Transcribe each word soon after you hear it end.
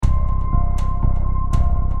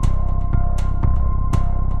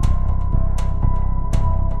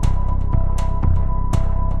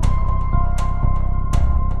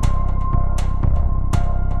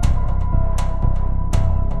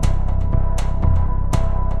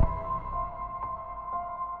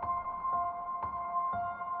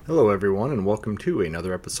Hello, everyone, and welcome to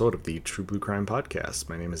another episode of the True Blue Crime Podcast.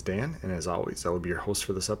 My name is Dan, and as always, I will be your host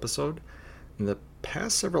for this episode. In the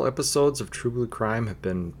past several episodes of True Blue Crime have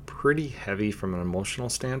been pretty heavy from an emotional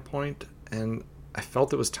standpoint, and I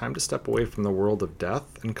felt it was time to step away from the world of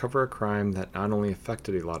death and cover a crime that not only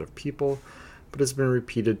affected a lot of people, but has been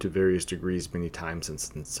repeated to various degrees many times since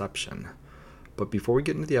its inception. But before we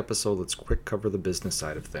get into the episode, let's quick cover the business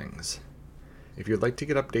side of things. If you'd like to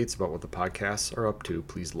get updates about what the podcasts are up to,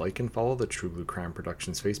 please like and follow the True Blue Crime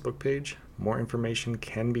Productions Facebook page. More information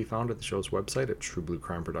can be found at the show's website at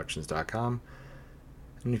truebluecrimeproductions.com.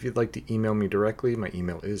 And if you'd like to email me directly, my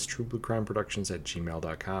email is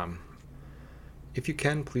truebluecrimeproductions@gmail.com. If you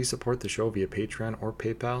can, please support the show via Patreon or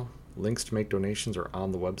PayPal. Links to make donations are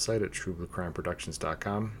on the website at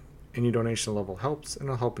truebluecrimeproductions.com. Any donation level helps, and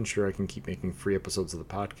it'll help ensure I can keep making free episodes of the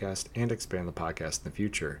podcast and expand the podcast in the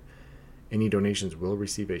future. Any donations will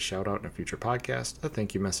receive a shout out in a future podcast, a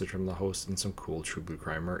thank you message from the host, and some cool True Blue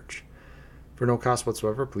Crime merch. For no cost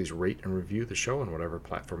whatsoever, please rate and review the show on whatever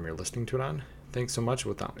platform you're listening to it on. Thanks so much.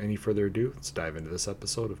 Without any further ado, let's dive into this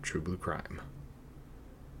episode of True Blue Crime.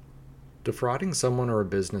 Defrauding someone or a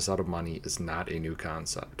business out of money is not a new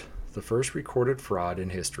concept. The first recorded fraud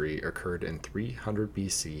in history occurred in 300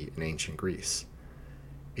 BC in ancient Greece.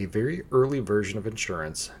 A very early version of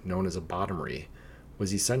insurance, known as a bottomry,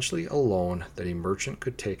 was essentially a loan that a merchant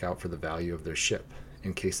could take out for the value of their ship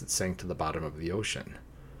in case it sank to the bottom of the ocean.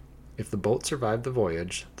 If the boat survived the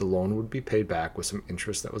voyage, the loan would be paid back with some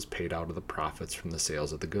interest that was paid out of the profits from the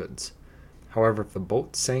sales of the goods. However, if the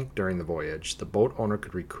boat sank during the voyage, the boat owner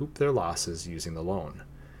could recoup their losses using the loan.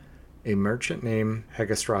 A merchant named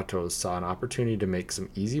Hegestratos saw an opportunity to make some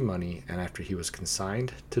easy money, and after he was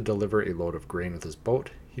consigned to deliver a load of grain with his boat,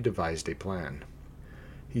 he devised a plan.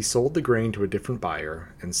 He sold the grain to a different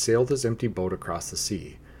buyer and sailed his empty boat across the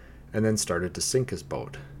sea, and then started to sink his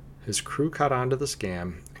boat. His crew caught on to the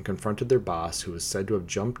scam and confronted their boss, who was said to have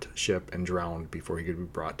jumped ship and drowned before he could be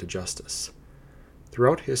brought to justice.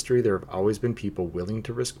 Throughout history, there have always been people willing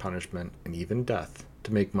to risk punishment and even death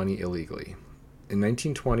to make money illegally. In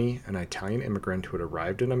 1920, an Italian immigrant who had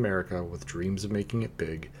arrived in America with dreams of making it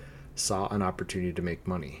big saw an opportunity to make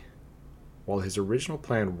money. While his original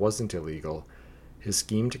plan wasn't illegal, his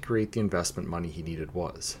scheme to create the investment money he needed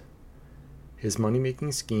was. His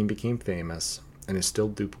money-making scheme became famous and is still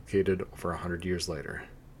duplicated over 100 years later.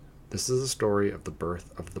 This is the story of the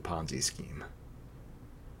birth of the Ponzi scheme.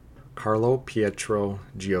 Carlo Pietro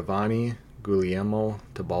Giovanni Guglielmo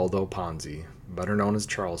Tebaldo Ponzi, better known as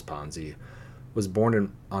Charles Ponzi, was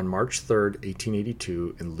born on March 3,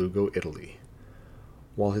 1882 in Lugo, Italy.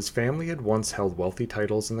 While his family had once held wealthy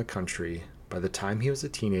titles in the country, by the time he was a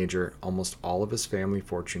teenager, almost all of his family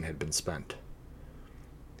fortune had been spent.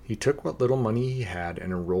 He took what little money he had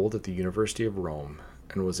and enrolled at the University of Rome,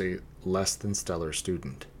 and was a less than stellar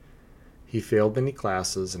student. He failed many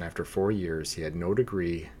classes, and after 4 years he had no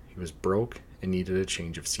degree, he was broke, and needed a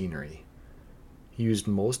change of scenery. He used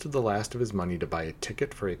most of the last of his money to buy a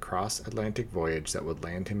ticket for a cross-Atlantic voyage that would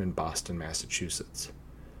land him in Boston, Massachusetts.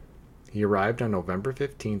 He arrived on November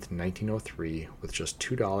 15, 1903, with just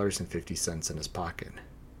 $2.50 in his pocket.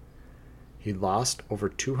 He'd lost over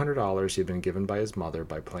 $200 he had been given by his mother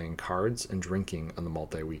by playing cards and drinking on the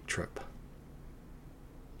multi-week trip.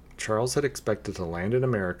 Charles had expected to land in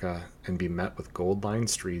America and be met with gold-lined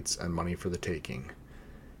streets and money for the taking.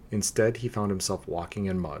 Instead, he found himself walking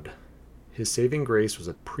in mud. His saving grace was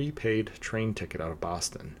a prepaid train ticket out of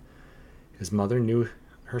Boston. His mother knew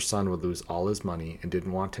her son would lose all his money and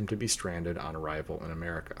didn't want him to be stranded on arrival in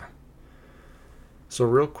America. So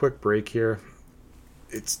real quick break here.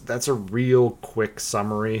 That's a real quick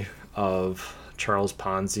summary of Charles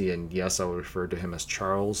Ponzi, and yes, I will refer to him as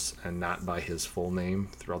Charles and not by his full name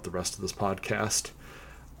throughout the rest of this podcast.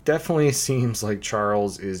 Definitely seems like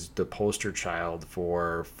Charles is the poster child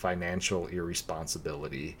for financial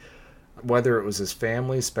irresponsibility. Whether it was his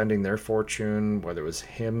family spending their fortune, whether it was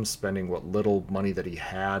him spending what little money that he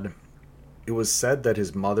had, it was said that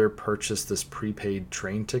his mother purchased this prepaid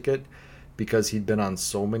train ticket because he'd been on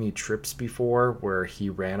so many trips before where he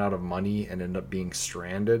ran out of money and ended up being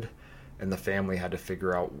stranded, and the family had to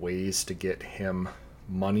figure out ways to get him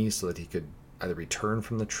money so that he could either return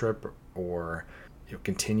from the trip or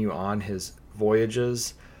continue on his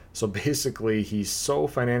voyages. So basically, he's so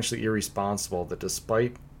financially irresponsible that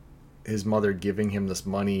despite his mother giving him this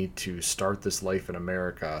money to start this life in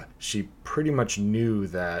America, she pretty much knew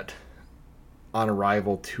that on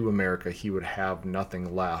arrival to America, he would have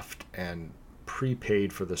nothing left and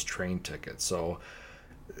prepaid for this train ticket. So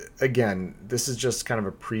again, this is just kind of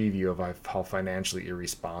a preview of how financially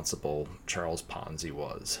irresponsible Charles Ponzi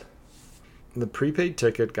was. The prepaid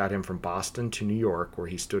ticket got him from Boston to New York, where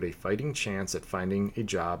he stood a fighting chance at finding a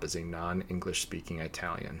job as a non English speaking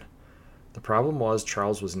Italian. The problem was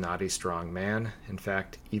Charles was not a strong man. In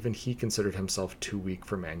fact, even he considered himself too weak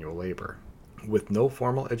for manual labor. With no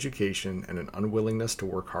formal education and an unwillingness to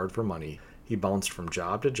work hard for money, he bounced from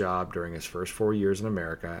job to job during his first 4 years in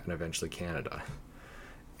America and eventually Canada.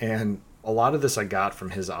 And a lot of this I got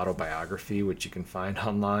from his autobiography, which you can find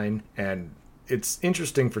online. And it's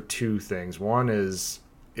interesting for two things. One is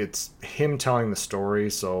it's him telling the story,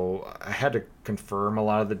 so I had to confirm a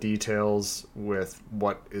lot of the details with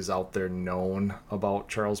what is out there known about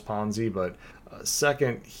Charles Ponzi. But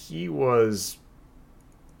second, he was,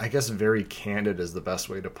 I guess, very candid is the best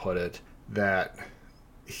way to put it, that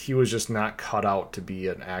he was just not cut out to be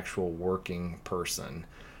an actual working person.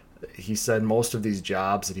 He said most of these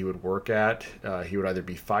jobs that he would work at, he would either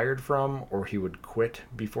be fired from or he would quit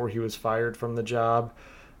before he was fired from the job.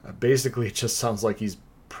 Basically, it just sounds like he's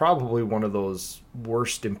probably one of those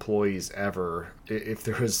worst employees ever. If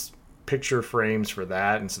there was picture frames for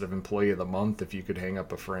that instead of employee of the month, if you could hang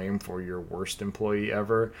up a frame for your worst employee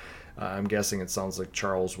ever, I'm guessing it sounds like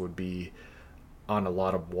Charles would be on a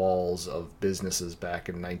lot of walls of businesses back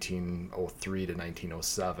in 1903 to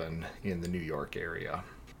 1907 in the New York area.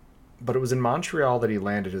 But it was in Montreal that he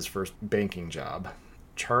landed his first banking job.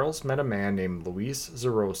 Charles met a man named Luis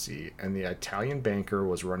Zerosi, and the Italian banker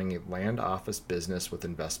was running a land office business with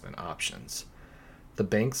investment options. The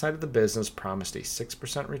bank side of the business promised a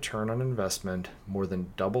 6% return on investment, more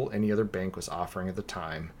than double any other bank was offering at the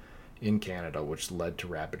time in Canada, which led to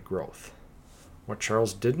rapid growth. What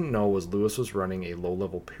Charles didn't know was Lewis was running a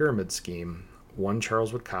low-level pyramid scheme, one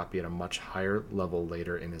Charles would copy at a much higher level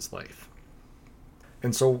later in his life.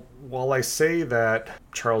 And so while I say that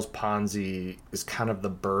Charles Ponzi is kind of the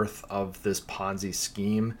birth of this Ponzi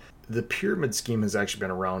scheme, the pyramid scheme has actually been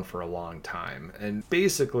around for a long time. And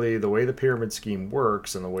basically the way the pyramid scheme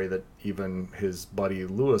works, and the way that even his buddy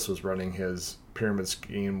Lewis was running his pyramid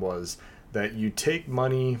scheme, was that you take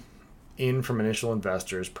money in from initial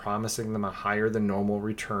investors, promising them a higher than normal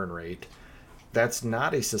return rate. That's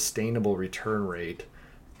not a sustainable return rate,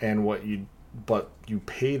 but you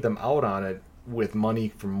pay them out on it with money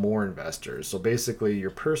from more investors. So basically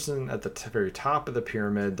your person at the very top of the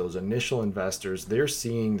pyramid, those initial investors, they're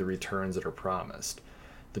seeing the returns that are promised.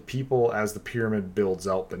 The people, as the pyramid builds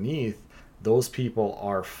out beneath, those people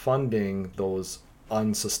are funding those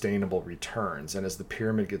unsustainable returns. And as the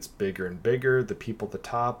pyramid gets bigger and bigger, the people at the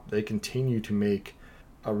top, they continue to make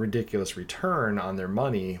a ridiculous return on their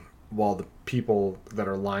money, while the people that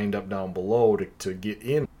are lined up down below to get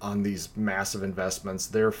in on these massive investments,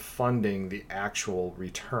 they're funding the actual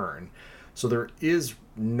return. So there is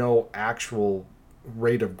no actual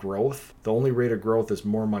rate of growth. The only rate of growth is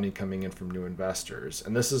more money coming in from new investors.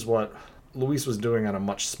 And this is what Luis was doing on a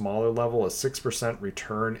much smaller level. A 6%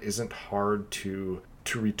 return isn't hard to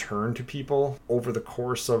return to people over the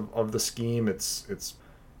course of the scheme. It's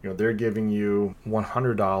they're giving you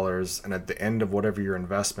 $100, and at the end of whatever your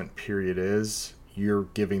investment period is, you're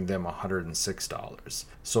giving them $106.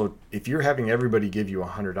 So if you're having everybody give you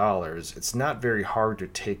 $100, it's not very hard to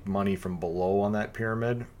take money from below on that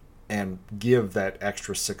pyramid and give that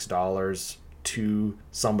extra $6 to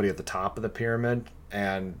somebody at the top of the pyramid.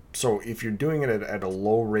 And so if you're doing it at a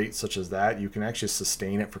low rate such as that, you can actually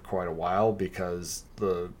sustain it for quite a while, because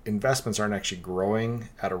the investments aren't actually growing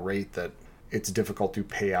at a rate that it's difficult to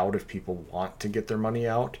pay out if people want to get their money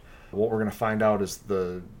out. What we're going to find out is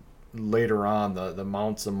later on the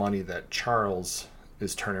amounts of money that Charles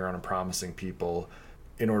is turning around and promising people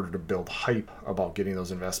in order to build hype about getting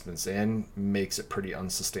those investments in makes it pretty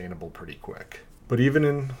unsustainable pretty quick. But even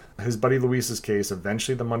in his buddy Luis's case,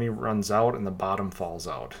 eventually the money runs out and the bottom falls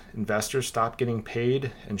out. Investors stopped getting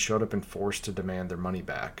paid and showed up in force to demand their money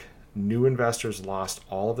back. New investors lost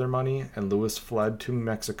all of their money, and Lewis fled to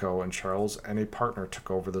Mexico, and Charles and a partner took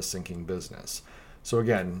over the sinking business. So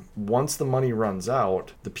again, once the money runs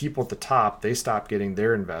out, the people at the top, they stop getting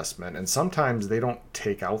their investment, and sometimes they don't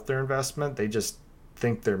take out their investment. They just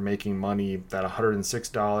think they're making money. That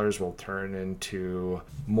 $106 will turn into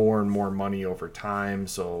more and more money over time.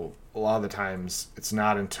 So a lot of the times it's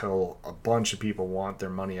not until a bunch of people want their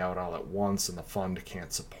money out all at once and the fund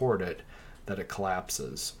can't support it that it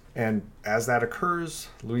collapses. And as that occurs,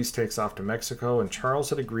 Luis takes off to Mexico, and Charles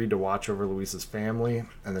had agreed to watch over Luis's family,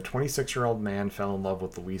 and the 26-year-old man fell in love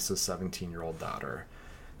with Luis's 17-year-old daughter.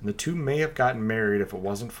 And the two may have gotten married if it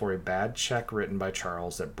wasn't for a bad check written by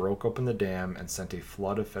Charles that broke open the dam and sent a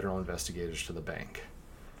flood of federal investigators to the bank.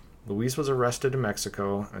 Luis was arrested in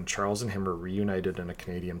Mexico, and Charles and him were reunited in a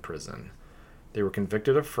Canadian prison. They were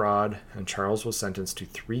convicted of fraud, and Charles was sentenced to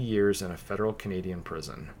 3 years in a federal Canadian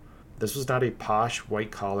prison. This was not a posh,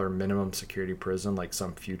 white-collar, minimum security prison like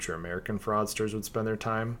some future American fraudsters would spend their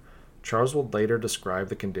time. Charles would later describe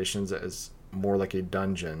the conditions as more like a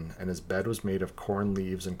dungeon, and his bed was made of corn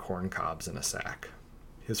leaves and corn cobs in a sack.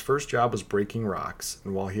 His first job was breaking rocks,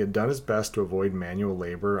 and while he had done his best to avoid manual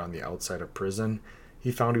labor on the outside of prison,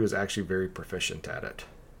 he found he was actually very proficient at it.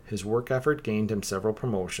 His work effort gained him several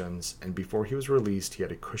promotions, and before he was released, he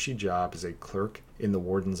had a cushy job as a clerk in the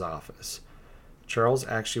warden's office. Charles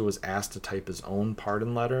actually was asked to type his own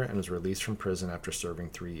pardon letter and was released from prison after serving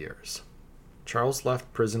 3 years. Charles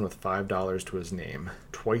left prison with $5 to his name,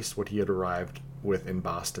 twice what he had arrived with in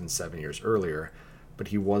Boston 7 years earlier, but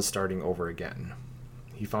he was starting over again.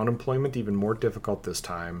 He found employment even more difficult this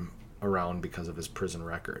time around because of his prison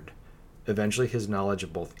record. Eventually, his knowledge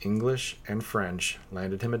of both English and French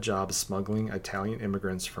landed him a job smuggling Italian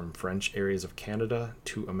immigrants from French areas of Canada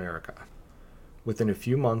to America. Within a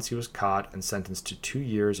few months, he was caught and sentenced to 2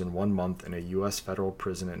 years and 1 month in a U.S. federal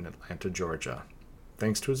prison in Atlanta, Georgia.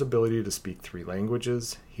 Thanks to his ability to speak 3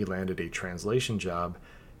 languages, he landed a translation job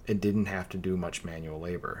and didn't have to do much manual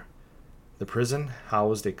labor. The prison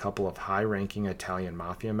housed a couple of high-ranking Italian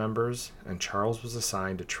mafia members, and Charles was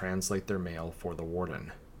assigned to translate their mail for the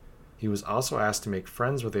warden. He was also asked to make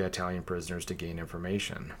friends with the Italian prisoners to gain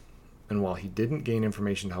information. And while he didn't gain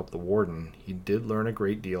information to help the warden, he did learn a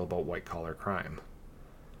great deal about white-collar crime.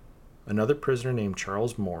 Another prisoner named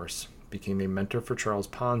Charles Morse became a mentor for Charles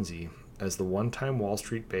Ponzi, as the one-time Wall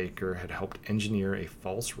Street banker had helped engineer a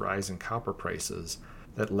false rise in copper prices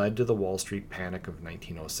that led to the Wall Street panic of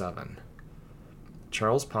 1907.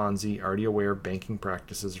 Charles Ponzi, already aware of banking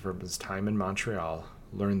practices from his time in Montreal,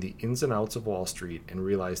 learned the ins and outs of Wall Street and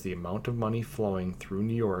realized the amount of money flowing through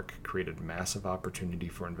New York created massive opportunity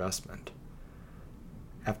for investment.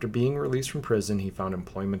 After being released from prison, he found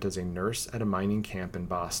employment as a nurse at a mining camp in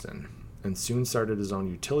Boston, and soon started his own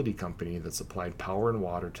utility company that supplied power and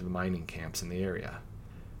water to the mining camps in the area.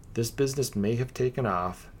 This business may have taken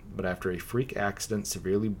off, but after a freak accident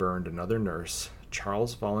severely burned another nurse,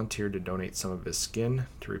 Charles volunteered to donate some of his skin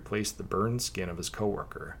to replace the burned skin of his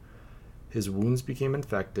coworker. His wounds became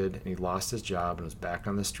infected, and he lost his job and was back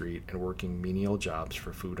on the street and working menial jobs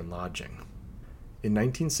for food and lodging. In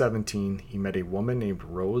 1917, he met a woman named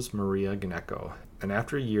Rose Maria Gnecco, and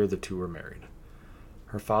after a year, the two were married.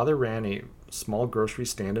 Her father ran a small grocery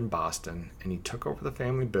stand in Boston, and he took over the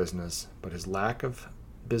family business, but his lack of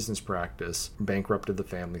business practice bankrupted the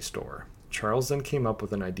family store. Charles then came up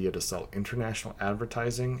with an idea to sell international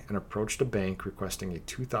advertising and approached a bank requesting a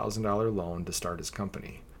 $2,000 loan to start his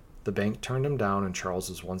company. The bank turned him down, and Charles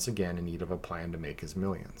was once again in need of a plan to make his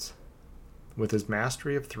millions. With his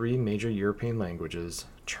mastery of 3 major European languages,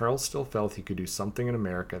 Charles still felt he could do something in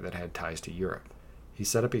America that had ties to Europe. He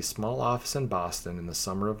set up a small office in Boston in the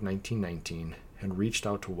summer of 1919 and reached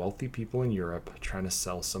out to wealthy people in Europe trying to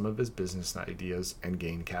sell some of his business ideas and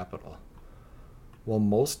gain capital. While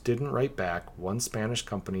most didn't write back, one Spanish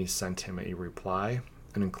company sent him a reply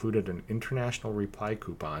and included an international reply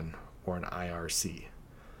coupon, or an IRC.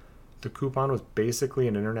 The coupon was basically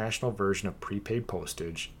an international version of prepaid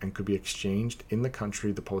postage and could be exchanged in the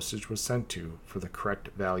country the postage was sent to for the correct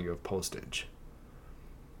value of postage.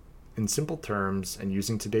 In simple terms, and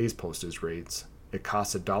using today's postage rates, it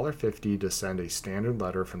costs $1.50 to send a standard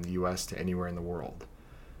letter from the U.S. to anywhere in the world.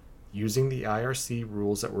 Using the IRC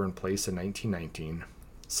rules that were in place in 1919,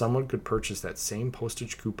 someone could purchase that same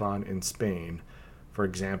postage coupon in Spain, for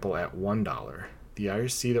example, at $1. The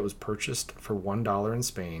IRC that was purchased for $1 in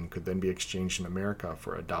Spain could then be exchanged in America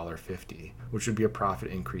for $1.50, which would be a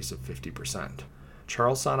profit increase of 50%.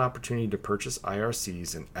 Charles saw an opportunity to purchase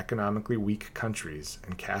IRCs in economically weak countries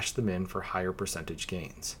and cash them in for higher percentage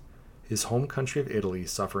gains. His home country of Italy,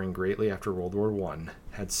 suffering greatly after World War I,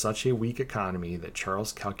 had such a weak economy that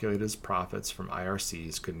Charles calculated his profits from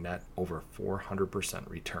IRCs could net over 400%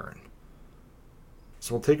 return.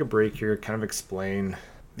 So we'll take a break here, kind of explain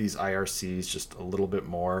these IRCs just a little bit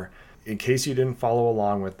more. In case you didn't follow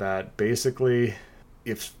along with that, basically,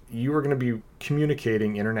 if you were going to be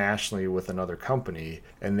communicating internationally with another company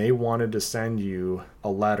and they wanted to send you a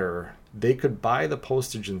letter, they could buy the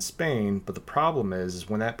postage in Spain, but the problem is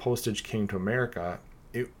when that postage came to America,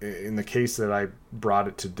 in the case that I brought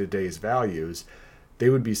it to today's values, they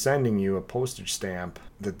would be sending you a postage stamp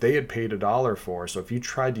that they had paid $1 for. So if you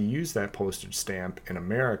tried to use that postage stamp in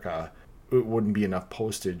America, it wouldn't be enough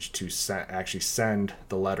postage to actually send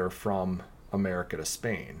the letter from America to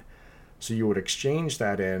Spain. So you would exchange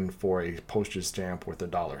that in for a postage stamp worth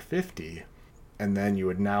 $1.50, and then you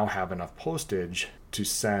would now have enough postage to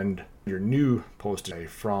send your new postage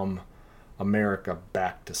from America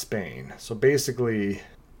back to Spain. So basically,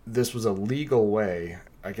 this was a legal way.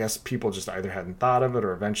 I guess people just either hadn't thought of it,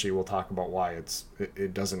 or eventually we'll talk about why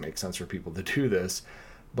it doesn't make sense for people to do this.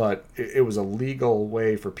 But it was a legal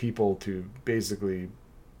way for people to basically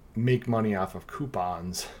make money off of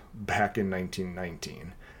coupons back in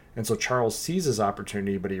 1919. And so Charles sees his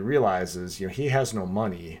opportunity, but he realizes, he has no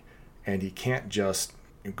money, and he can't just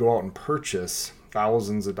go out and purchase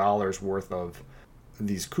thousands of dollars worth of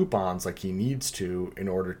these coupons like he needs to in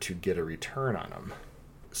order to get a return on them.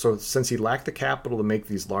 So since he lacked the capital to make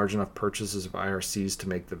these large enough purchases of IRCs to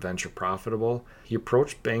make the venture profitable, he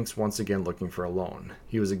approached banks once again looking for a loan.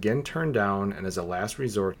 He was again turned down, and as a last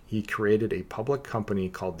resort, he created a public company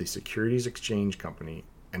called the Securities Exchange Company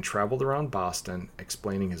and traveled around Boston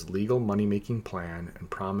explaining his legal money-making plan and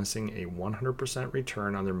promising a 100%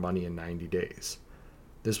 return on their money in 90 days.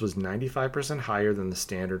 This was 95% higher than the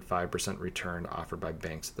standard 5% return offered by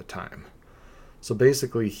banks at the time. So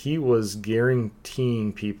basically, he was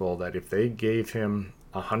guaranteeing people that if they gave him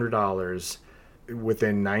 $100,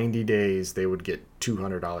 within 90 days, they would get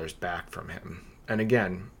 $200 back from him. And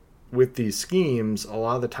again, with these schemes, a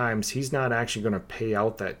lot of the times, he's not actually going to pay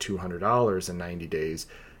out that $200 in 90 days.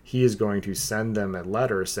 He is going to send them a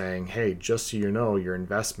letter saying, hey, just so you know, your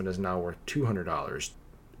investment is now worth $200.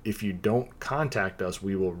 If you don't contact us,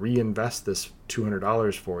 we will reinvest this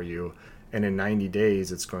 $200 for you. And in 90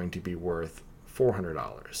 days, it's going to be worth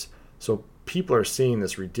 $400. So people are seeing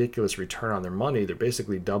this ridiculous return on their money. They're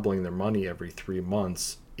basically doubling their money every 3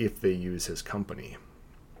 months if they use his company.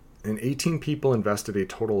 And 18 people invested a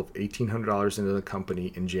total of $1,800 into the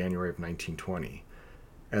company in January of 1920.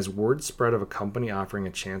 As word spread of a company offering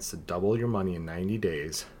a chance to double your money in 90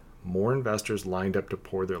 days, more investors lined up to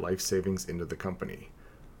pour their life savings into the company.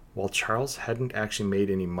 While Charles hadn't actually made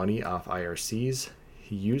any money off IRCs,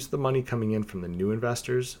 he used the money coming in from the new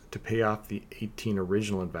investors to pay off the 18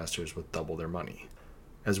 original investors with double their money.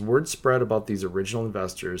 As word spread about these original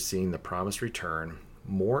investors seeing the promised return,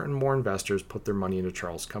 more and more investors put their money into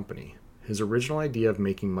Charles' company. His original idea of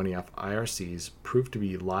making money off IRCs proved to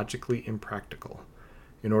be logically impractical.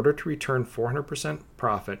 In order to return 400%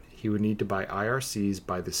 profit, he would need to buy IRCs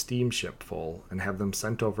by the steamship full and have them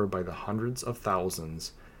sent over by the hundreds of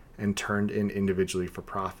thousands and turned in individually for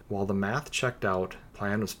profit. While the math checked out, the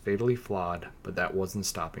plan was fatally flawed, but that wasn't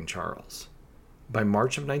stopping Charles. By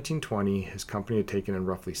March of 1920, his company had taken in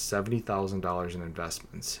roughly $70,000 in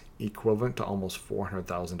investments, equivalent to almost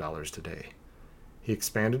 $400,000 today. He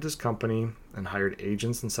expanded his company and hired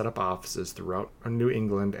agents and set up offices throughout New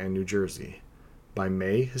England and New Jersey. By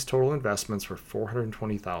May, his total investments were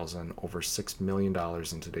 $420,000, over $6 million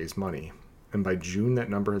in today's money. And by June, that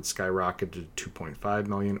number had skyrocketed to $2.5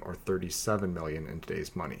 million, or $37 million in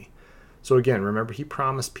today's money. So again, remember, he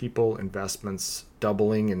promised people investments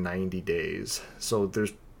doubling in 90 days. So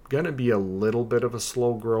there's going to be a little bit of a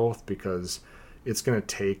slow growth because it's going to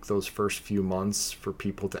take those first few months for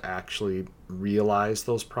people to actually realize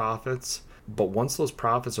those profits. But once those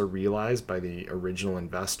profits are realized by the original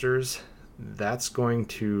investors, that's going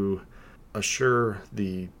to assure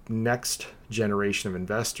the next generation of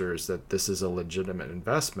investors that this is a legitimate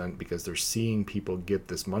investment because they're seeing people get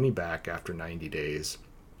this money back after 90 days.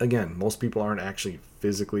 Again, most people aren't actually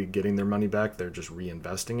physically getting their money back. They're just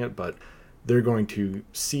reinvesting it, but they're going to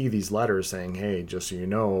see these letters saying, hey, just so you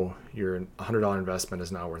know, your $100 investment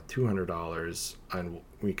is now worth $200 and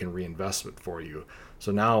we can reinvest it for you.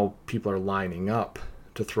 So now people are lining up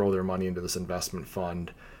to throw their money into this investment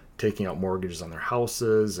fund, taking out mortgages on their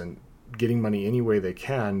houses and getting money any way they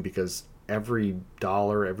can because every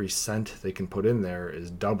dollar, every cent they can put in there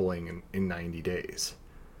is doubling in 90 days.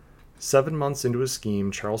 7 months into his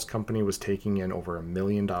scheme, Charles' company was taking in over $1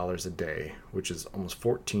 million a day, which is almost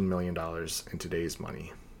 $14 million in today's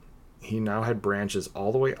money. He now had branches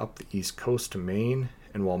all the way up the East Coast to Maine,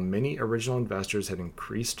 and while many original investors had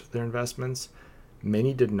increased their investments,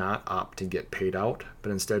 many did not opt to get paid out,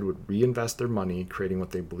 but instead would reinvest their money, creating what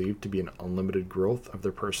they believed to be an unlimited growth of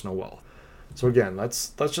their personal wealth. So again,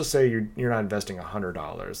 let's just say you're not investing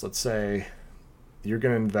 $100. Let's say you're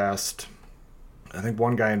going to invest, I think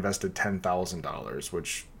one guy invested $10,000,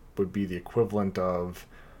 which would be the equivalent of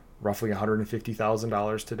roughly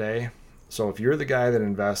 $150,000 today. So if you're the guy that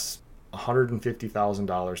invests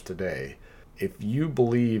 $150,000 today, if you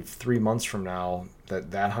believe 3 months from now that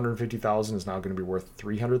 $150,000 is now going to be worth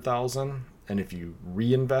 $300,000, and if you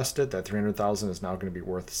reinvest it, that $300,000 is now going to be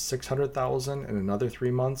worth $600,000 in another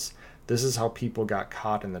 3 months. This is how people got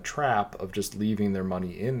caught in the trap of just leaving their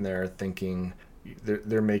money in there, thinking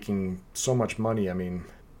they're making so much money. I mean,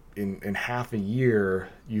 in half a year,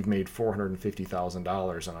 you've made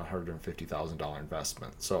 $450,000 on a $150,000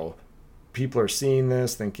 investment. So people are seeing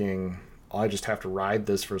this thinking, I just have to ride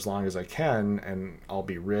this for as long as I can and I'll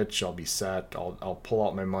be rich, I'll be set, I'll pull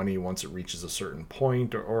out my money once it reaches a certain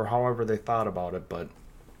point, or however they thought about it. But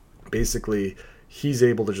basically, he's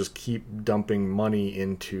able to just keep dumping money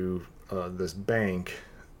into this bank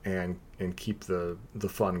and keep the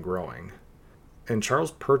fund growing. And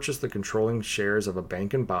Charles purchased the controlling shares of a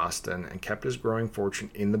bank in Boston and kept his growing fortune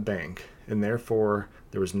in the bank, and therefore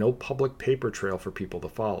there was no public paper trail for people to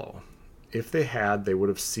follow. If they had, they would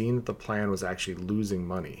have seen that the plan was actually losing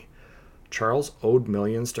money. Charles owed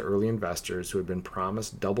millions to early investors who had been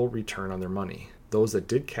promised double return on their money. Those that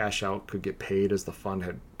did cash out could get paid as the fund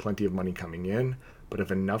had plenty of money coming in, but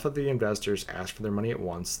if enough of the investors asked for their money at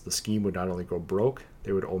once, the scheme would not only go broke,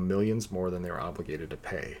 they would owe millions more than they were obligated to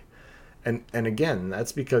pay. And again,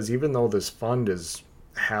 that's because even though this fund has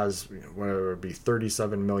whatever it be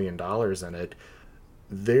 $37 million in it,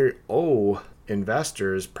 they owe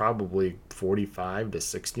investors probably $45 to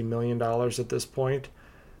 $60 million at this point.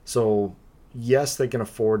 So yes, they can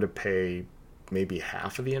afford to pay maybe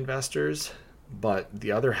half of the investors, but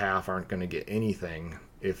the other half aren't going to get anything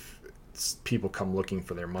if people come looking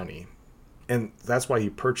for their money. And that's why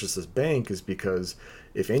he purchased this bank, is because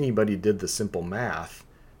if anybody did the simple math,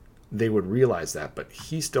 they would realize that. But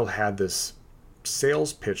he still had this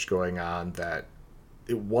sales pitch going on that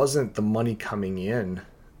it wasn't the money coming in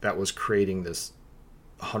that was creating this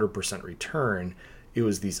 100% return. It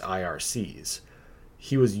was these IRCs.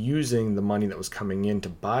 He was using the money that was coming in to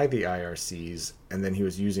buy the IRCs, and then he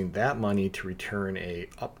was using that money to return a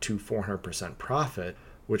up to 400% profit,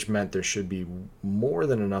 which meant there should be more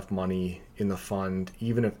than enough money in the fund.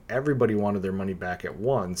 Even if everybody wanted their money back at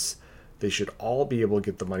once, they should all be able to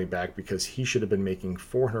get the money back, because he should have been making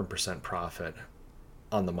 400% profit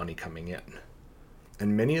on the money coming in.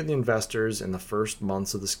 And many of the investors in the first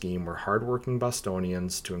months of the scheme were hardworking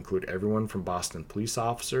Bostonians, to include everyone from Boston police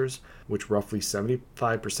officers, which roughly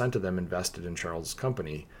 75% of them invested in Charles's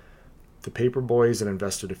company, to paper boys that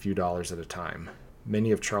invested a few dollars at a time.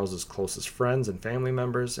 Many of Charles's closest friends and family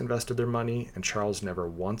members invested their money, and Charles never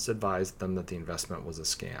once advised them that the investment was a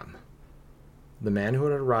scam. The man who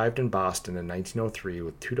had arrived in Boston in 1903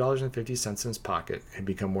 with $2.50 in his pocket had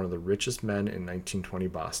become one of the richest men in 1920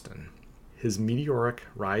 Boston. His meteoric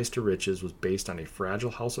rise to riches was based on a fragile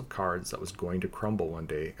house of cards that was going to crumble one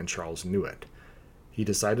day, and Charles knew it. He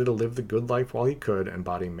decided to live the good life while he could and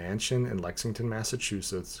bought a mansion in Lexington,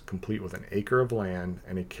 Massachusetts, complete with an acre of land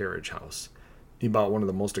and a carriage house. He bought one of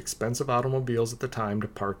the most expensive automobiles at the time to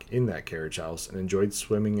park in that carriage house, and enjoyed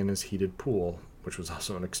swimming in his heated pool, which was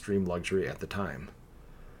also an extreme luxury at the time.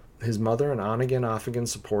 His mother, an on-again, off-again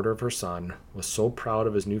supporter of her son, was so proud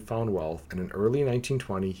of his newfound wealth, and in early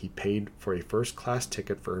 1920 he paid for a first-class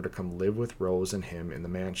ticket for her to come live with Rose and him in the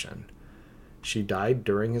mansion. She died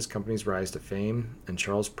during his company's rise to fame, and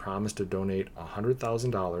Charles promised to donate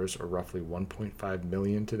 $100,000, or roughly $1.5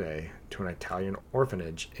 million today, to an Italian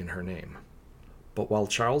orphanage in her name. But while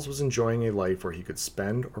Charles was enjoying a life where he could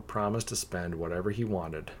spend or promise to spend whatever he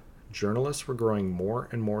wanted, journalists were growing more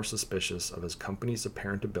and more suspicious of his company's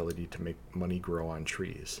apparent ability to make money grow on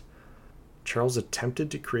trees. Charles attempted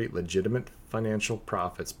to create legitimate financial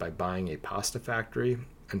profits by buying a pasta factory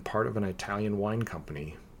and part of an Italian wine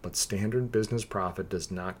company, but standard business profit does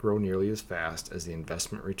not grow nearly as fast as the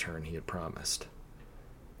investment return he had promised.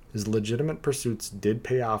 His legitimate pursuits did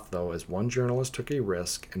pay off, though, as one journalist took a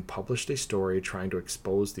risk and published a story trying to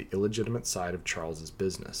expose the illegitimate side of Charles's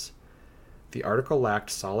business. The article lacked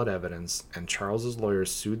solid evidence, and Charles's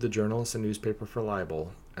lawyers sued the journalist and newspaper for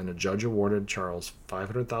libel, and a judge awarded Charles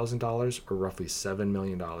 $500,000, or roughly $7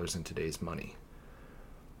 million in today's money.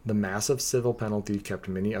 The massive civil penalty kept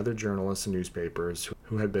many other journalists and newspapers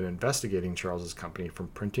who had been investigating Charles's company from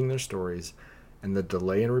printing their stories, and the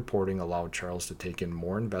delay in reporting allowed Charles to take in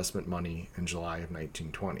more investment money in July of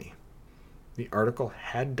 1920. The article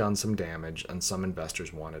had done some damage, and some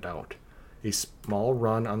investors wanted out. A small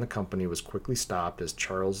run on the company was quickly stopped as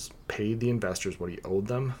Charles paid the investors what he owed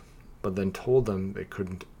them, but then told them they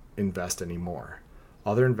couldn't invest anymore.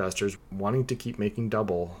 Other investors, wanting to keep making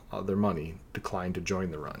double their money, declined to join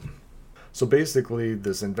the run. So basically,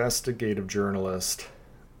 this investigative journalist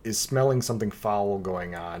is smelling something foul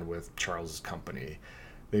going on with Charles's company.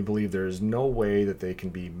 They believe there is no way that they can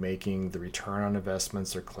be making the return on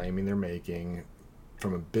investments they're claiming they're making.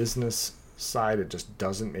 From a business side, it just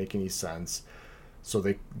doesn't make any sense. So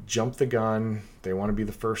they jump the gun. They want to be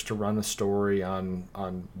the first to run a story on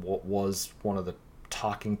what was one of the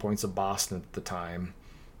talking points of Boston at the time,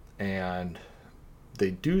 and they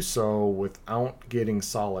do so without getting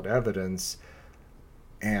solid evidence.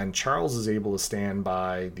 And Charles is able to stand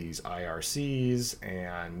by these IRCs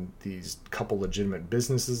and these couple legitimate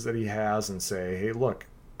businesses that he has and say, hey, look,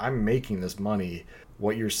 I'm making this money.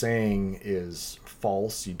 What you're saying is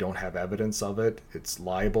false. You don't have evidence of it. It's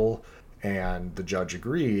libel. And the judge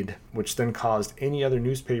agreed, which then caused any other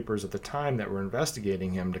newspapers at the time that were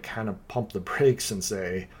investigating him to kind of pump the brakes and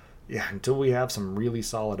say, yeah, until we have some really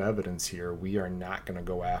solid evidence here, we are not going to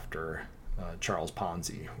go after Charles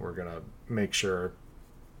Ponzi. We're going to make sure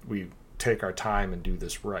we take our time and do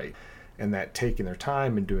this right. And that taking their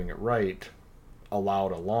time and doing it right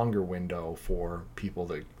allowed a longer window for people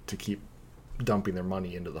to keep dumping their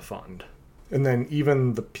money into the fund. And then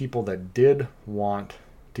even the people that did want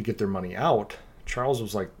to get their money out, Charles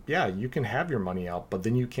was like, yeah, you can have your money out, but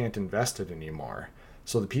then you can't invest it anymore.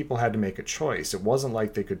 So the people had to make a choice. It wasn't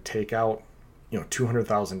like they could take out,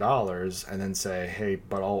 $200,000 and then say, hey,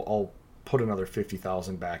 but I'll put another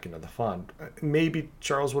 $50,000 back into the fund. Maybe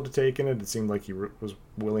Charles would have taken it. It seemed like he was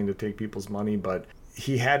willing to take people's money, but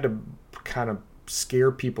he had to kind of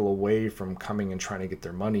scare people away from coming and trying to get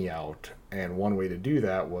their money out. And one way to do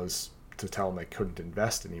that was to tell them they couldn't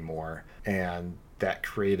invest anymore. And that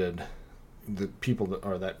created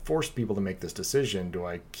that forced people to make this decision. Do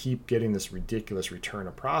I keep getting this ridiculous return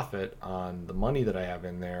of profit on the money that I have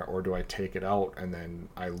in there, or do I take it out and then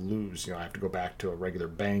I lose? I have to go back to a regular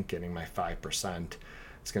bank getting my 5%.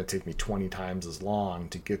 It's going to take me 20 times as long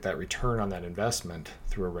to get that return on that investment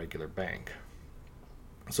through a regular bank.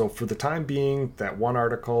 So for the time being, that one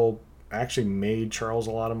article actually made Charles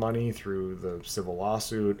a lot of money through the civil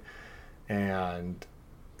lawsuit, and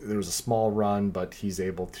there was a small run, but he's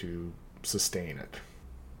able to sustain it.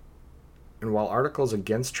 And while articles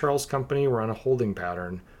against Charles' company were on a holding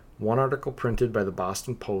pattern, one article printed by the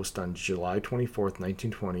Boston Post on July 24,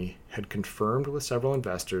 1920, had confirmed with several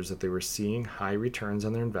investors that they were seeing high returns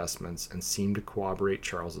on their investments and seemed to corroborate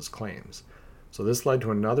Charles's claims. So this led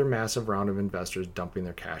to another massive round of investors dumping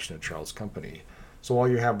their cash into Charles' company. So while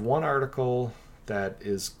you have one article that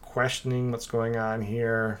is questioning what's going on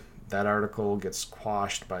here, that article gets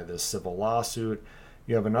quashed by this civil lawsuit.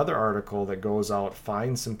 You have another article that goes out,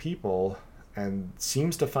 finds some people, and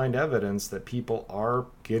seems to find evidence that people are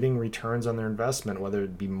getting returns on their investment, whether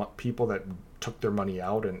it be people that took their money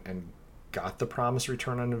out and got the promised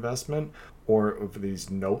return on investment, or of these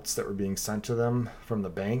notes that were being sent to them from the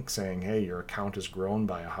bank saying, hey, your account has grown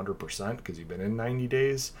by 100% because you've been in 90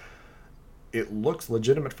 days. It looks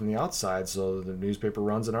legitimate from the outside, so the newspaper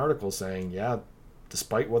runs an article saying, yeah,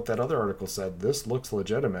 despite what that other article said, this looks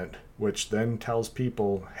legitimate, which then tells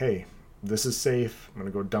people, hey, this is safe. I'm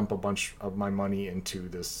going to go dump a bunch of my money into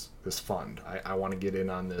this fund. I want to get in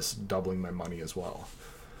on this, doubling my money as well.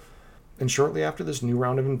 And shortly after this new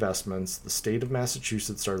round of investments, the state of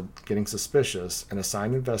Massachusetts started getting suspicious and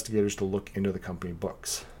assigned investigators to look into the company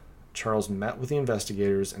books. Charles met with the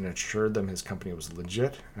investigators and assured them his company was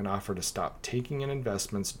legit and offered to stop taking in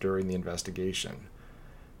investments during the investigation.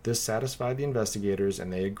 This satisfied the investigators,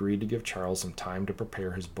 and they agreed to give Charles some time to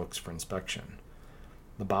prepare his books for inspection.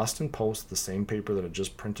 The Boston Post, the same paper that had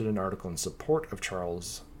just printed an article in support of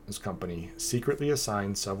Charles' company, secretly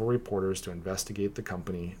assigned several reporters to investigate the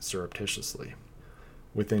company surreptitiously.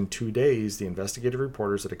 Within 2 days, the investigative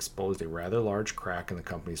reporters had exposed a rather large crack in the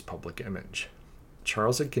company's public image.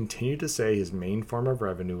 Charles had continued to say his main form of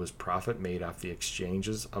revenue was profit made off the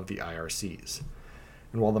exchanges of the IRCs.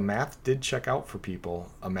 And while the math did check out for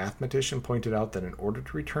people, a mathematician pointed out that in order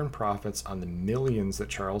to return profits on the millions that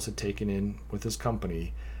Charles had taken in with his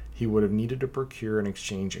company, he would have needed to procure and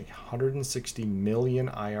exchange 160 million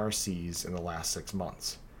IRCs in the last 6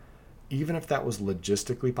 months. Even if that was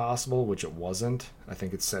logistically possible, which it wasn't, I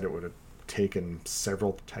think it said it would have taken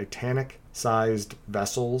several Titanic-sized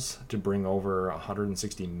vessels to bring over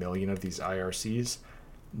 160 million of these IRCs.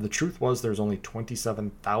 The truth was there's only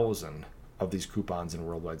 27,000 of these coupons in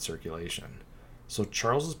worldwide circulation. So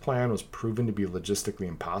Charles's plan was proven to be logistically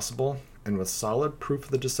impossible, and with solid proof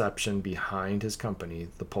of the deception behind his company,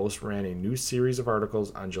 the Post ran a new series of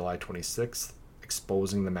articles on July 26th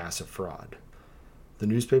exposing the massive fraud. The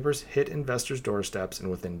newspapers hit investors' doorsteps, and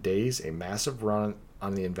within days, a massive run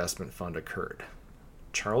on the investment fund occurred.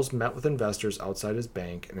 Charles met with investors outside his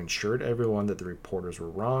bank and assured everyone that the reporters were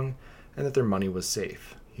wrong and that their money was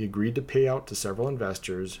safe. He agreed to pay out to several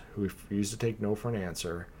investors who refused to take no for an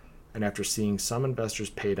answer, and after seeing some investors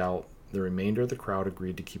paid out, the remainder of the crowd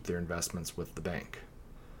agreed to keep their investments with the bank.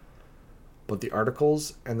 But the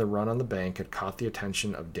articles and the run on the bank had caught the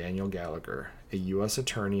attention of Daniel Gallagher, a U.S.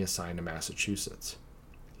 attorney assigned to Massachusetts.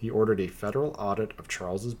 He ordered a federal audit of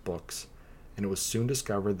Charles's books, and it was soon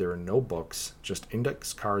discovered there were no books, just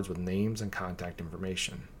index cards with names and contact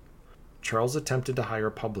information. Charles attempted to hire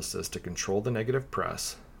a publicist to control the negative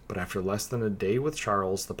press, but after less than a day with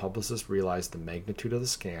Charles, the publicist realized the magnitude of the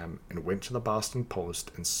scam and went to the Boston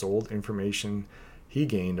Post and sold information he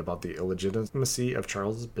gained about the illegitimacy of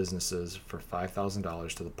Charles's businesses for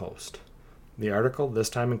 $5,000 to the Post. The article, this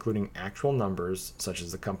time including actual numbers, such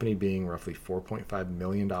as the company being roughly $4.5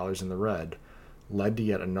 million in the red, led to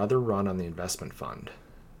yet another run on the investment fund.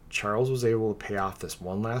 Charles was able to pay off this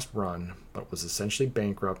one last run, but was essentially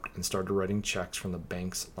bankrupt and started writing checks from the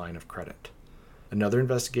bank's line of credit. Another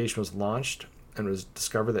investigation was launched, and it was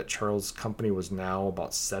discovered that Charles' company was now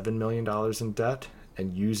about $7 million in debt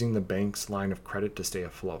and using the bank's line of credit to stay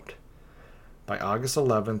afloat. By August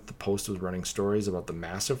 11th, the Post was running stories about the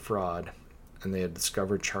massive fraud, and they had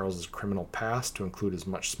discovered Charles' criminal past to include his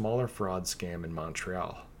much smaller fraud scam in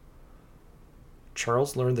Montreal.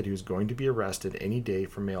 Charles learned that he was going to be arrested any day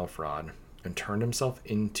for mail fraud and turned himself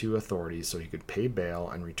into authorities so he could pay bail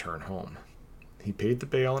and return home. He paid the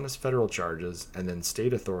bail on his federal charges, and then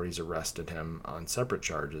state authorities arrested him on separate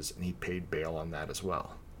charges, and he paid bail on that as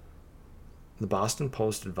well. The Boston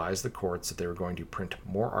Post advised the courts that they were going to print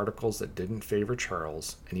more articles that didn't favor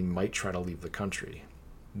Charles, and he might try to leave the country.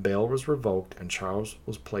 Bail was revoked, and Charles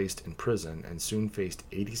was placed in prison and soon faced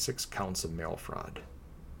 86 counts of mail fraud.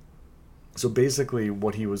 So basically,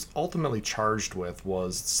 what he was ultimately charged with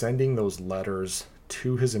was sending those letters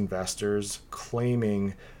to his investors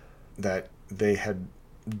claiming that they had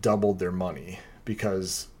doubled their money,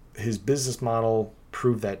 because his business model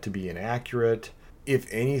proved that to be inaccurate. If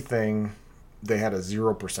anything, they had a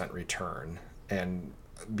 0% return. And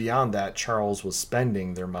beyond that, Charles was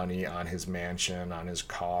spending their money on his mansion, on his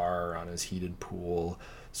car, on his heated pool.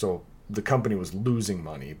 So the company was losing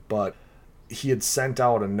money, but he had sent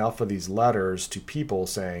out enough of these letters to people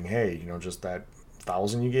saying, hey, just that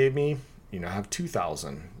 1,000 you gave me, I have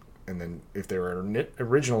 2,000. And then if they were an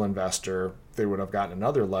original investor, they would have gotten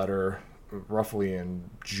another letter roughly in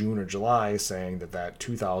June or July saying that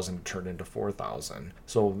 2,000 turned into 4,000.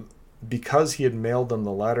 So because he had mailed them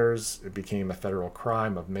the letters, it became a federal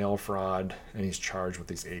crime of mail fraud, and he's charged with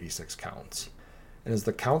these 86 counts. And as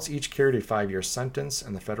the counts each carried a 5-year sentence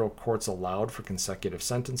and the federal courts allowed for consecutive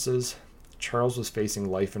sentences, Charles was facing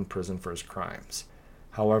life in prison for his crimes.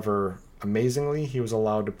 However, amazingly, he was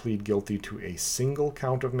allowed to plead guilty to a single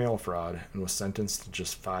count of mail fraud and was sentenced to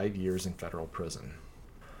just 5 years in federal prison.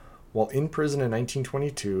 While in prison in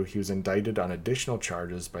 1922, he was indicted on additional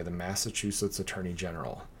charges by the Massachusetts Attorney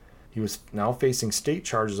General. He was now facing state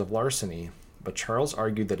charges of larceny, but Charles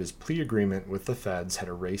argued that his plea agreement with the feds had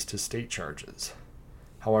erased his state charges.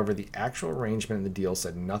 However, the actual arrangement in the deal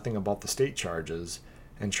said nothing about the state charges,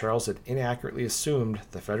 and Charles had inaccurately assumed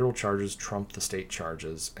the federal charges trumped the state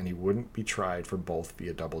charges, and he wouldn't be tried for both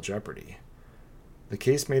via double jeopardy. The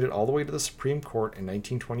case made it all the way to the Supreme Court in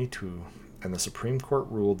 1922, and the Supreme Court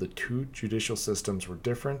ruled the two judicial systems were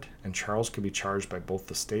different, and Charles could be charged by both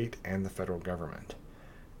the state and the federal government.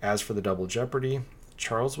 As for the double jeopardy,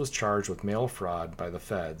 Charles was charged with mail fraud by the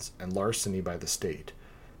feds and larceny by the state.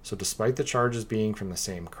 So despite the charges being from the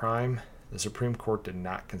same crime, the Supreme Court did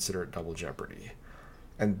not consider it double jeopardy.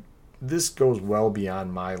 And this goes well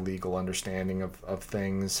beyond my legal understanding of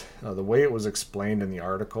things. The way it was explained in the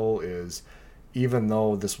article is, even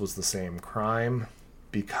though this was the same crime,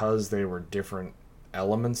 because they were different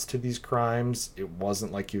elements to these crimes, it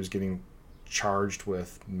wasn't like he was getting charged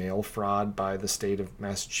with mail fraud by the state of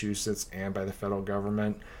Massachusetts and by the federal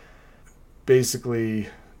government. Basically,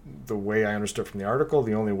 the way I understood from the article,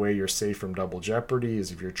 the only way you're safe from double jeopardy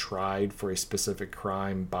is if you're tried for a specific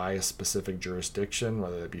crime by a specific jurisdiction,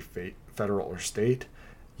 whether it be federal or state.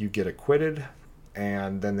 You get acquitted,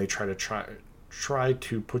 and then they try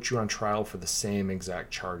to put you on trial for the same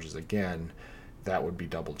exact charges again. That would be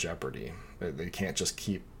double jeopardy. They can't just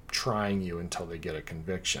keep trying you until they get a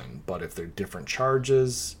conviction. But if they're different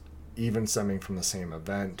charges, even stemming from the same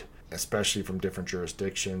event, especially from different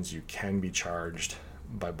jurisdictions, you can be charged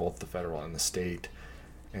by both the federal and the state.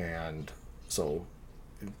 And so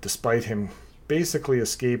despite him basically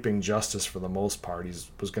escaping justice for the most part, he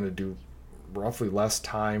was going to do roughly less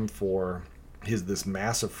time for this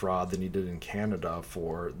massive fraud than he did in Canada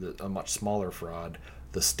for a much smaller fraud.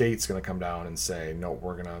 The state's going to come down and say, no,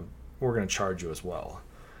 we're going to charge you as well.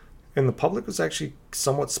 And the public was actually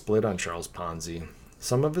somewhat split on Charles Ponzi.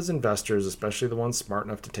 Some of his investors, especially the ones smart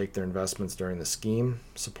enough to take their investments during the scheme,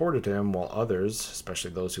 supported him, while others,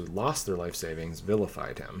 especially those who lost their life savings,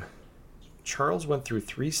 vilified him. Charles went through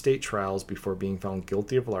 3 state trials before being found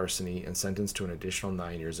guilty of larceny and sentenced to an additional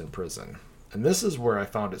 9 years in prison. And this is where I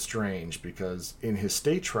found it strange, because in his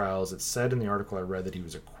state trials, it said in the article I read that he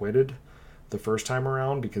was acquitted, the first time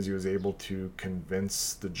around because he was able to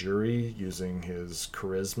convince the jury using his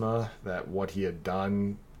charisma that what he had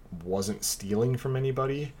done wasn't stealing from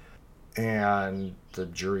anybody. And the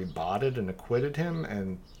jury bought it and acquitted him,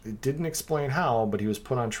 and it didn't explain how, but he was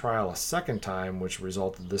put on trial a second time, which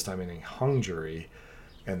resulted this time in a hung jury.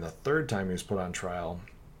 And the third time he was put on trial,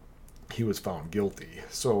 he was found guilty.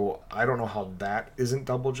 So I don't know how that isn't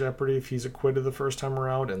double jeopardy if he's acquitted the first time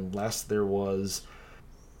around, unless there was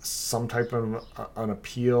some type of an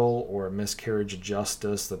appeal or a miscarriage of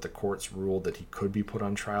justice that the courts ruled that he could be put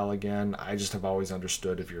on trial again. I just have always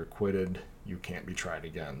understood if you're acquitted, you can't be tried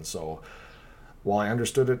again. So while I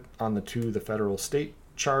understood it on the federal state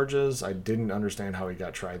charges, I didn't understand how he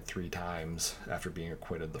got tried 3 times after being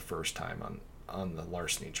acquitted the first time on the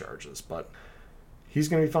larceny charges. But he's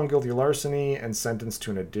going to be found guilty of larceny and sentenced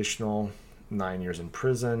to an additional 9 years in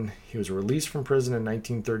prison. He was released from prison in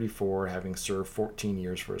 1934, having served 14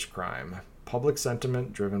 years for his crime. Public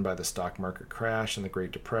sentiment, driven by the stock market crash and the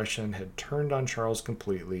Great Depression, had turned on Charles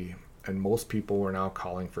completely, and most people were now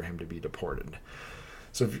calling for him to be deported.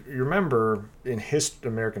 So if you remember, in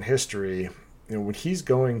American history, when he's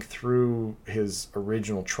going through his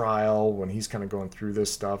original trial, when he's kind of going through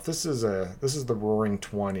this stuff, this is the Roaring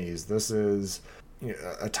 20s. This is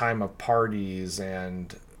a time of parties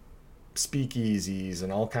and speakeasies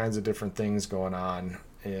and all kinds of different things going on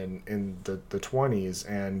in the 20s,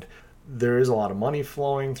 and there is a lot of money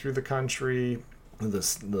flowing through the country.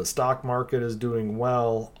 The stock market is doing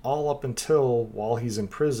well, all up until while he's in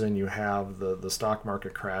prison. You have the stock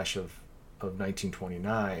market crash of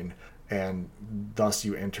 1929, and thus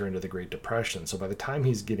you enter into the Great Depression. So by the time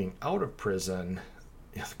he's getting out of prison,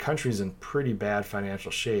 the country's in pretty bad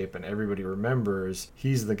financial shape, and everybody remembers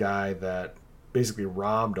he's the guy that basically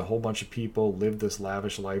robbed a whole bunch of people, lived this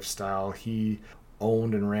lavish lifestyle. He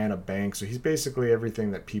owned and ran a bank, so he's basically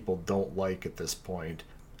everything that people don't like at this point.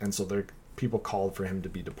 And so people called for him to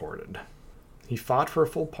be deported. He fought for a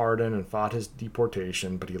full pardon and fought his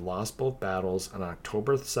deportation, but he lost both battles. On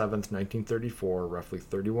October 7th, 1934, roughly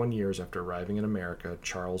 31 years after arriving in America,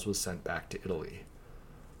 Charles was sent back to Italy.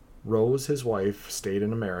 Rose, his wife, stayed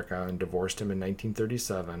in America and divorced him in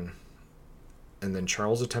 1937. And then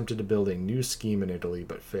Charles attempted to build a new scheme in Italy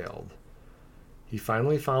but failed. He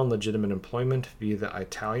finally found legitimate employment via the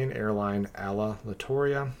Italian airline Alla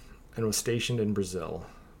Littoria and was stationed in Brazil,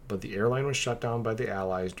 but the airline was shut down by the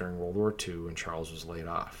Allies during World War II and Charles was laid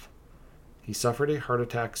off. He suffered a heart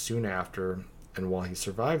attack soon after, and while he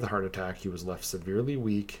survived the heart attack, he was left severely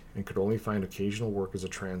weak and could only find occasional work as a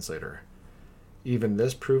translator. Even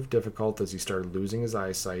this proved difficult as he started losing his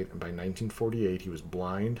eyesight, and by 1948 he was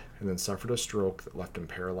blind and then suffered a stroke that left him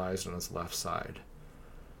paralyzed on his left side.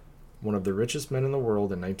 One of the richest men in the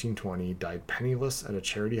world in 1920 died penniless at a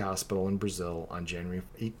charity hospital in Brazil on January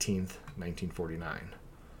 18, 1949.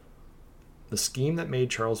 The scheme that made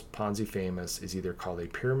Charles Ponzi famous is either called a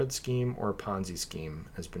pyramid scheme or a Ponzi scheme,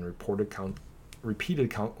 has been repeated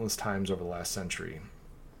countless times over the last century.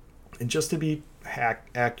 And just to be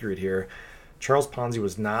accurate here, Charles Ponzi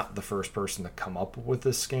was not the first person to come up with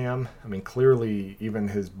this scam. I mean, clearly, even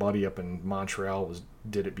his buddy up in Montreal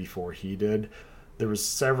did it before he did. There was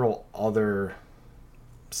several other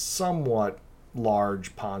somewhat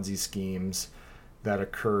large Ponzi schemes that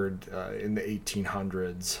occurred in the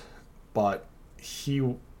 1800s, but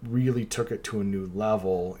he really took it to a new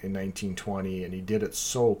level in 1920, and he did it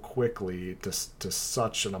so quickly to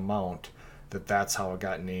such an amount that that's how it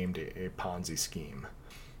got named a Ponzi scheme.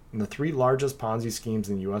 And the 3 largest Ponzi schemes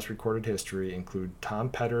in U.S. recorded history include Tom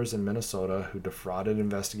Petters in Minnesota, who defrauded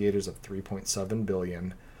investigators of $3.7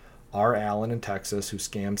 billion, R. Allen in Texas, who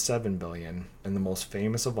scammed $7 billion, and the most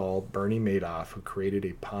famous of all, Bernie Madoff, who created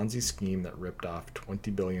a Ponzi scheme that ripped off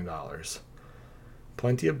 $20 billion.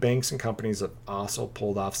 Plenty of banks and companies have also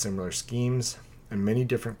pulled off similar schemes, and many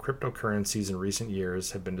different cryptocurrencies in recent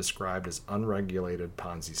years have been described as unregulated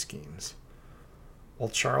Ponzi schemes. While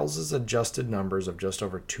Charles's adjusted numbers of just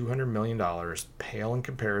over $200 million pale in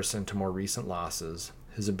comparison to more recent losses,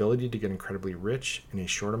 his ability to get incredibly rich in a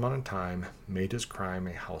short amount of time made his crime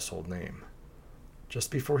a household name. Just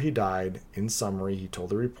before he died, in summary, he told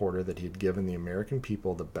the reporter that he had given the American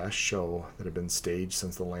people the best show that had been staged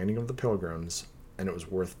since the landing of the Pilgrims, and it was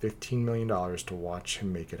worth $15 million to watch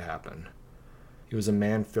him make it happen. He was a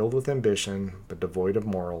man filled with ambition, but devoid of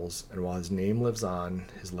morals, and while his name lives on,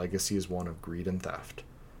 his legacy is one of greed and theft.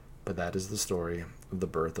 But that is the story of the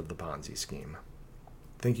birth of the Ponzi scheme.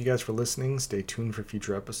 Thank you guys for listening. Stay tuned for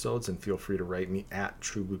future episodes, and feel free to write me at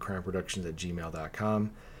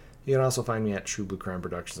truebluecrimeproductions@gmail.com. You can also find me at True Blue Crime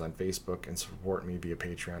Productions on Facebook and support me via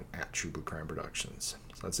Patreon at True Blue Crime Productions.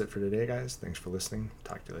 So that's it for today, guys. Thanks for listening.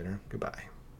 Talk to you later. Goodbye.